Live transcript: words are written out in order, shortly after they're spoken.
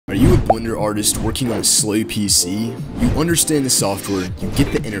Are you a Blender artist working on a slow PC? You understand the software, you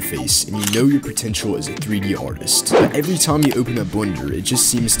get the interface, and you know your potential as a 3D artist. But every time you open up Blender, it just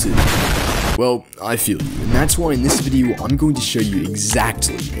seems to... Well, I feel you, and that's why in this video I'm going to show you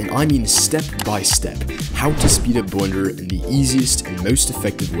exactly, and I mean step by step, how to speed up Blender in the easiest and most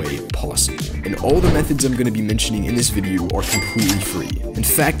effective way possible. And all the methods I'm going to be mentioning in this video are completely free. In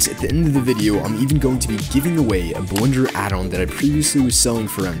fact, at the end of the video, I'm even going to be giving away a Blender add-on that I previously was selling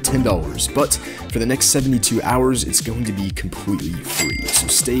for around $10, but for the next 72 hours, it's going to be completely free, so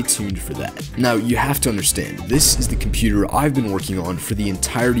stay tuned for that. Now, you have to understand, this is the computer I've been working on for the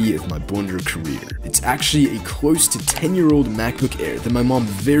entirety of my Blender career. It's actually a close to 10-year-old MacBook Air that my mom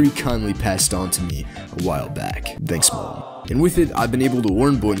very kindly passed on to me a while back. Thanks, Mom. And with it, I've been able to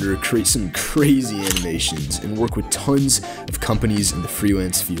learn Blender, create some crazy animations, and work with tons of companies in the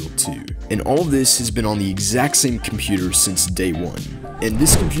freelance field too. And all of this has been on the exact same computer since day one. And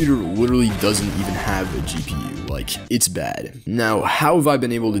this computer literally doesn't even have a GPU, like, it's bad. Now, how have I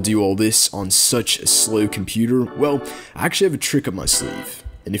been able to do all this on such a slow computer? Well, I actually have a trick up my sleeve.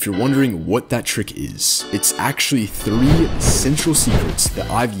 And if you're wondering what that trick is, it's actually 3 essential secrets that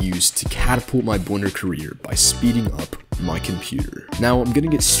I've used to catapult my Blender career by speeding up my computer. Now, I'm gonna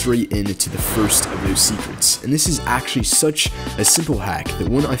get straight into the first of those secrets, and this is actually such a simple hack that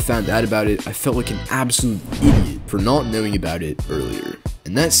when I found out about it, I felt like an absolute idiot for not knowing about it earlier.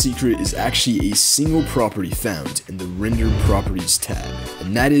 And that secret is actually a single property found in the Render Properties tab,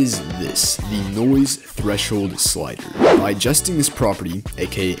 and that is this, the Noise Threshold slider. By adjusting this property,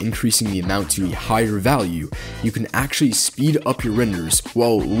 aka increasing the amount to a higher value, you can actually speed up your renders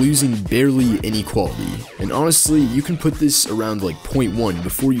while losing barely any quality. And honestly, you can put this around like 0.1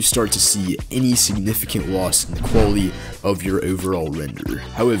 before you start to see any significant loss in the quality of your overall render.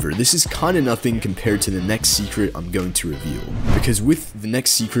 However, this is kinda nothing compared to the next secret I'm going to reveal, because with the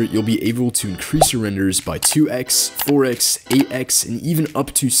next secret, you'll be able to increase your renders by 2x, 4x, 8x, and even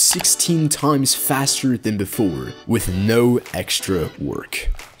up to 16 times faster than before, with no extra work.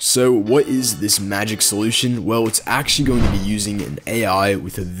 So what is this magic solution? Well, it's actually going to be using an AI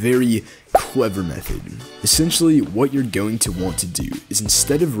with a very clever method. Essentially, what you're going to want to do is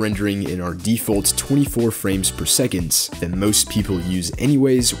instead of rendering in our default 24 frames per second that most people use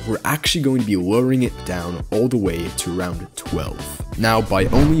anyways, we're actually going to be lowering it down all the way to around 12. Now, by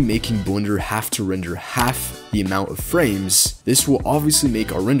only making Blender have to render half the amount of frames, this will obviously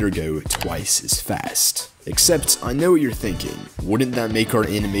make our render go twice as fast. Except, I know what you're thinking, wouldn't that make our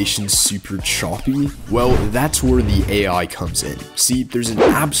animations super choppy? Well, that's where the AI comes in. See, there's an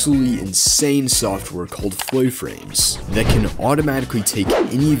absolutely insane software called Flow Frames that can automatically take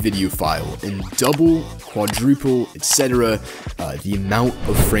any video file and double, quadruple, etc. The amount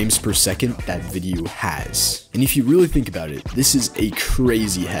of frames per second that video has. And if you really think about it, this is a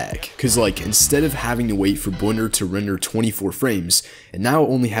crazy hack, cause like instead of having to wait for Blender to render 24 frames, it now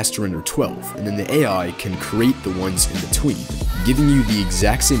only has to render 12, and then the AI can create the ones in between, giving you the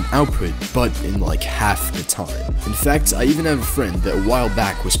exact same output, but in like half the time. In fact, I even have a friend that a while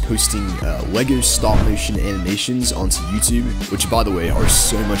back was posting Lego stop motion animations onto YouTube, which by the way are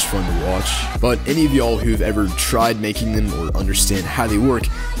so much fun to watch. But any of y'all who have ever tried making them or understand how they work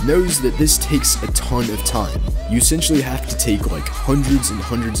knows that this takes a ton of time. You essentially have to take like hundreds and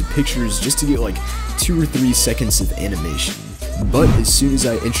hundreds of pictures just to get like 2 or 3 seconds of animation. But as soon as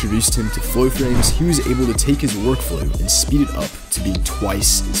I introduced him to Flow Frames, he was able to take his workflow and speed it up to being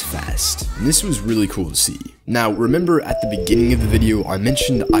twice as fast. And this was really cool to see. Now, remember at the beginning of the video, I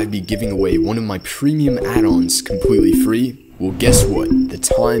mentioned I'd be giving away one of my premium add-ons completely free? Well, guess what? The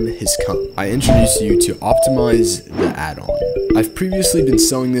time has come. I introduced you to Optimize the add-on. I've previously been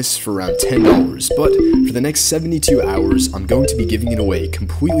selling this for around $10, but for the next 72 hours, I'm going to be giving it away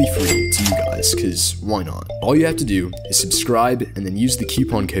completely free to you guys, cause why not? All you have to do is subscribe and then use the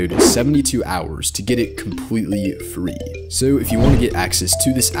coupon code 72 hours to get it completely free. So if you want to get access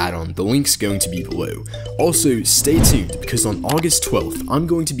to this add-on, the link's going to be below. Also, stay tuned because on August 12th, I'm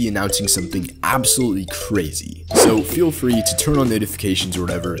going to be announcing something absolutely crazy. So feel free to turn on notifications or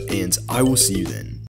whatever, and I will see you then.